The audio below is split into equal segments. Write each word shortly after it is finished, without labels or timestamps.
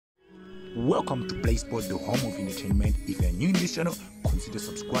Welcome to Play Sport, the home of entertainment. If you're new in this channel, consider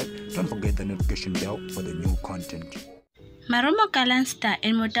subscribe. Don't forget the notification bell for the new content. Gallants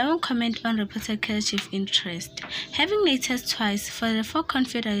and Motaung comment on reported Kaizer chief interest. Having latest twice for the 4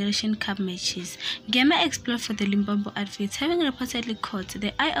 Confederation Cup matches, Ngema explored for the Limpopo outfits, having reportedly caught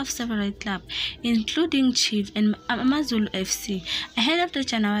the eye of several clubs, including Chief and Amazulu FC, ahead of the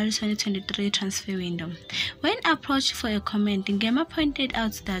January 2023 transfer window. When approached for a comment, Ngema pointed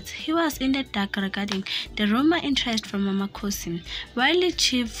out that he was in the dark regarding the rumor interest from Mamakosi, while the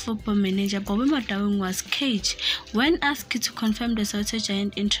chief football manager Bobby Motaung was caged when asked to confirm the Soto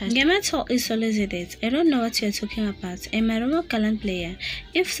Giant interest. Ngema told his solicitors, "I don't know what you're talking about. I'm a Romo Gallant player.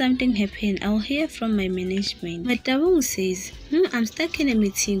 If something happened, I'll hear from my management." Motaung says, "I'm stuck in a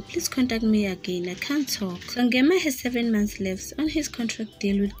meeting. Please contact me again. I can't talk." So Ngema has 7 months left on his contract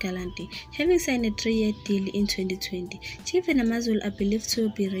deal with Gallant, having signed a 3-year deal in 2020. Chief and Amazulu are believed to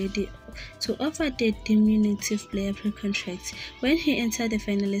be ready to offer the diminutive player pre-contract when he entered the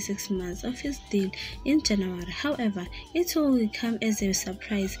final 6 months of his deal in January. However, it will come as a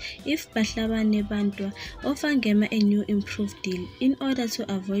surprise if Bahlaba Nebantwa offer Ngema a new improved deal in order to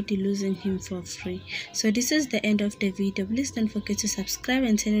avoid losing him for free. So this is the end of the video. Please don't forget to subscribe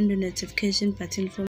and turn on the notification button for